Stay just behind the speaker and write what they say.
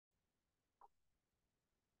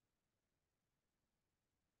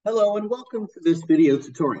Hello and welcome to this video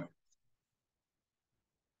tutorial.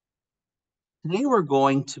 Today we're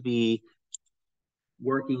going to be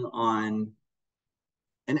working on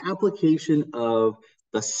an application of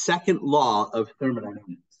the second law of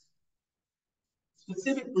thermodynamics.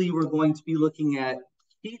 Specifically, we're going to be looking at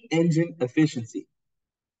heat engine efficiency.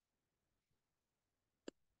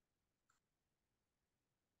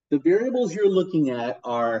 The variables you're looking at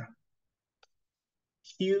are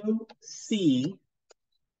QC.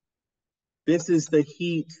 This is the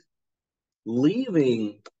heat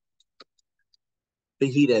leaving the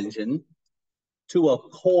heat engine to a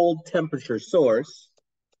cold temperature source.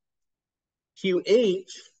 QH,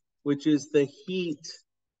 which is the heat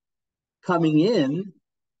coming in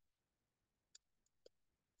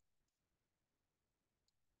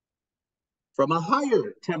from a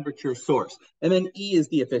higher temperature source. And then E is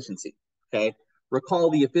the efficiency, okay? Recall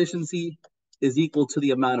the efficiency is equal to the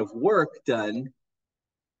amount of work done,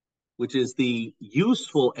 which is the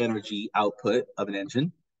useful energy output of an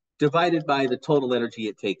engine, divided by the total energy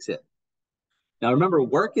it takes in. Now remember,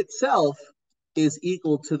 work itself is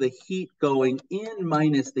equal to the heat going in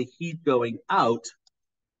minus the heat going out,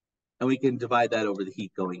 and we can divide that over the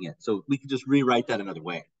heat going in. So we can just rewrite that another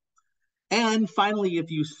way. And finally, if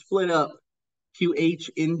you split up QH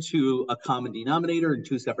into a common denominator in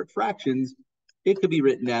two separate fractions, it could be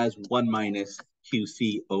written as 1 minus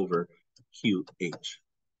QC over QH.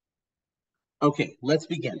 Okay, let's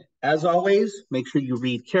begin. As always, make sure you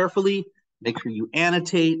read carefully, make sure you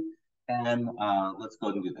annotate, and let's go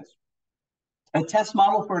and do this. A test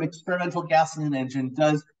model for an experimental gasoline engine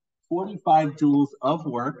does 45 joules of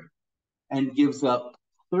work and gives up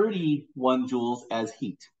 31 joules as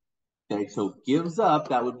heat. Okay, so gives up,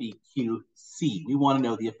 that would be QC. We want to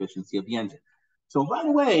know the efficiency of the engine. So right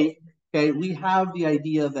away, okay, we have the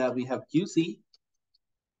idea that we have QC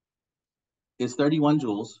is 31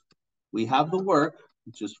 joules. We have the work,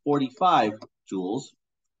 which is 45 joules,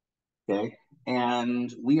 okay?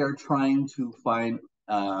 And we are trying to find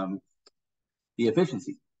the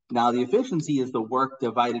efficiency. Now, the efficiency is the work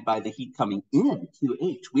divided by the heat coming in,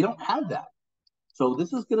 QH. We don't have that. So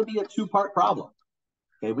this is going to be a two-part problem.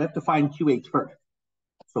 Okay, we have to find QH first.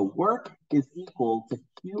 So work is equal to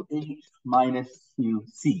QH minus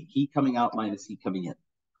QC, heat coming out minus heat coming in.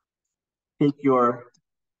 Take your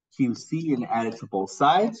QC and add it to both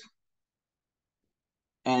sides.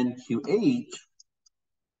 And QH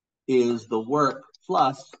is the work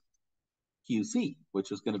plus QC,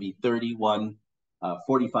 which is going to be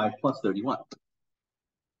 45 plus 31.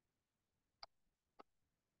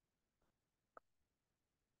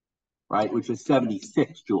 Right, which is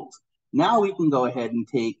 76 joules. Now we can go ahead and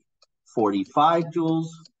take 45 joules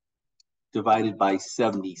divided by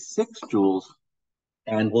 76 joules,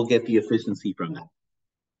 and we'll get the efficiency from that.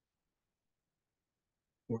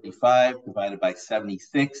 45 divided by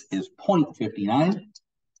 76 is 0.59,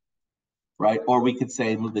 right? Or we could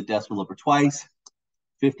say, move the decimal over twice,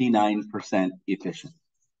 59% efficient.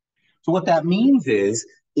 So what that means is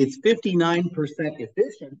it's 59%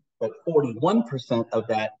 efficient, but 41% of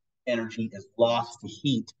that energy is lost to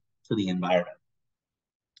heat to the environment.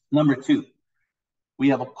 Number two, we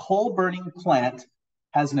have a coal burning plant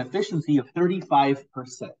has an efficiency of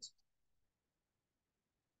 35%.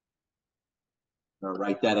 I'll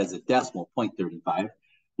write that as a decimal, 0.35.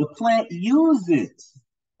 The plant uses,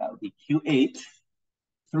 that would be QH,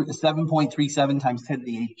 7.37 times 10 to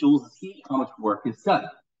the 8 joules of heat. How much work is done?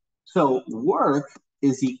 So work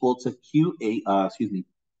is equal to QH,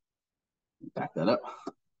 back that up.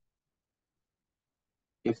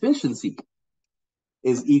 Efficiency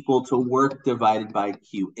is equal to work divided by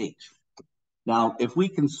QH. Now, if we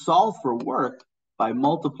can solve for work by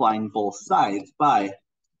multiplying both sides by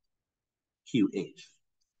QH.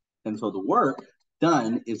 And so the work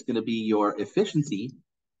done is going to be your efficiency,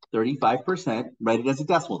 35%, write it as a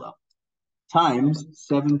decimal though, times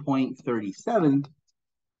 7.37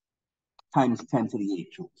 times 10 to the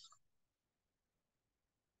 8 joules.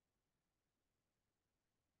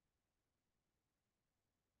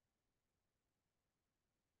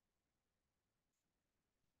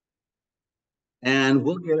 And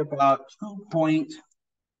we'll get about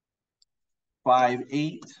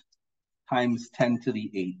 2.58 times 10 to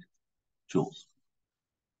the 8 joules.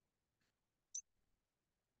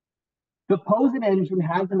 Suppose an engine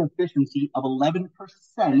has an efficiency of 11%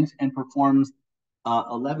 and performs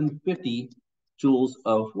 1150 joules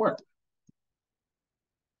of work.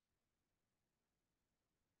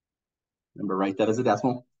 Remember, write that as a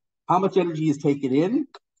decimal. How much energy is taken in?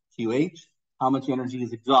 QH. How much energy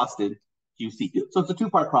is exhausted? QC. So it's a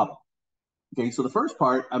two-part problem. Okay, so the first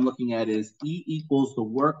part I'm looking at is E equals the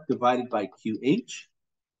work divided by QH.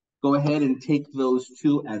 Go ahead and take those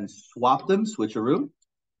two and swap them, switcheroo.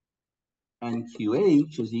 And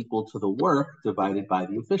QH is equal to the work divided by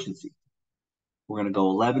the efficiency. We're going to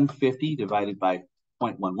go 1150 divided by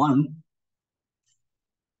 0.11.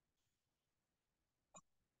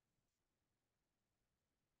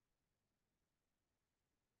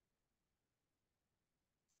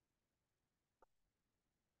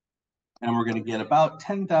 And we're going to get about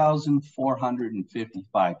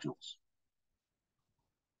 10,455 joules.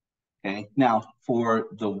 Okay, now for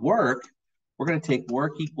the work, we're going to take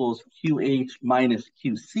work equals QH minus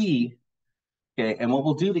QC. Okay, and what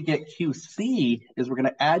we'll do to get QC is we're going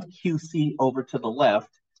to add QC over to the left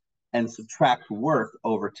and subtract work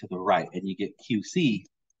over to the right. And you get QC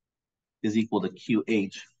is equal to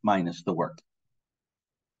QH minus the work.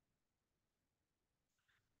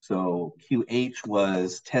 So QH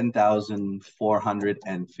was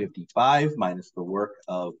 10,455 minus the work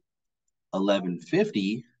of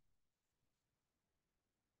 1150.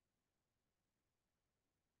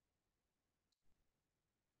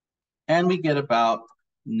 And we get about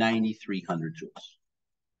 9,300 joules.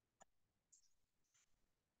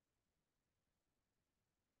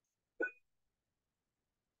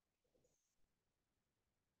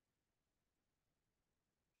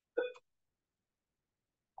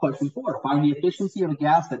 Question 4, find the efficiency of a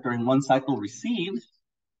gas that during one cycle receives,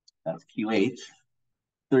 that's QH,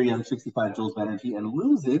 365 joules of energy, and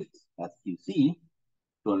loses, that's QC,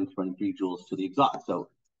 223 joules to the exhaust. So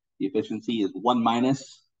the efficiency is 1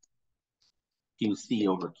 minus QC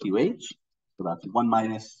over QH. So that's 1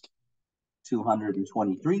 minus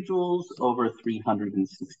 223 joules over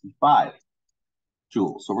 365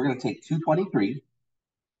 joules. So we're going to take 223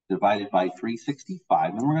 divided by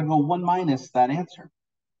 365, and we're going to go 1 minus that answer.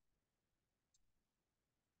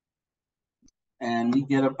 And we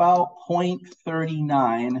get about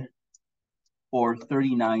 0.39 or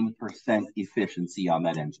 39% efficiency on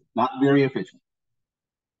that engine. Not very efficient.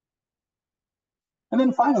 And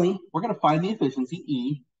then finally, we're going to find the efficiency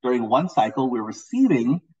E during one cycle. We're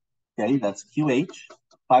receiving, okay, that's QH,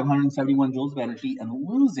 571 joules of energy, and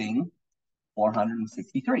losing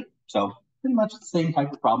 463. So pretty much the same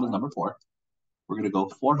type of problem as number 4. We're going to go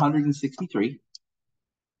 463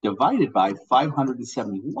 divided by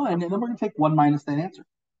 571, and then we're going to take 1 minus that answer.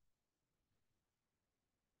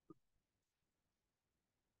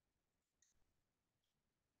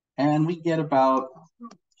 And we get about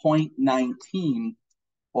 0.19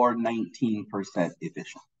 or 19%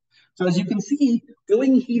 efficient. So as you can see,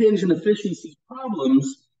 doing heat engine efficiency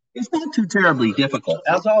problems is not too terribly difficult.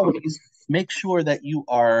 As always, make sure that you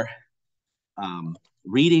are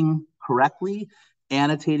reading correctly,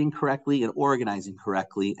 annotating correctly, and organizing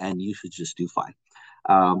correctly, and you should just do fine.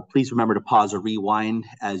 Please remember to pause or rewind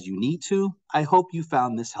as you need to. I hope you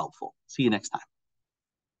found this helpful. See you next time.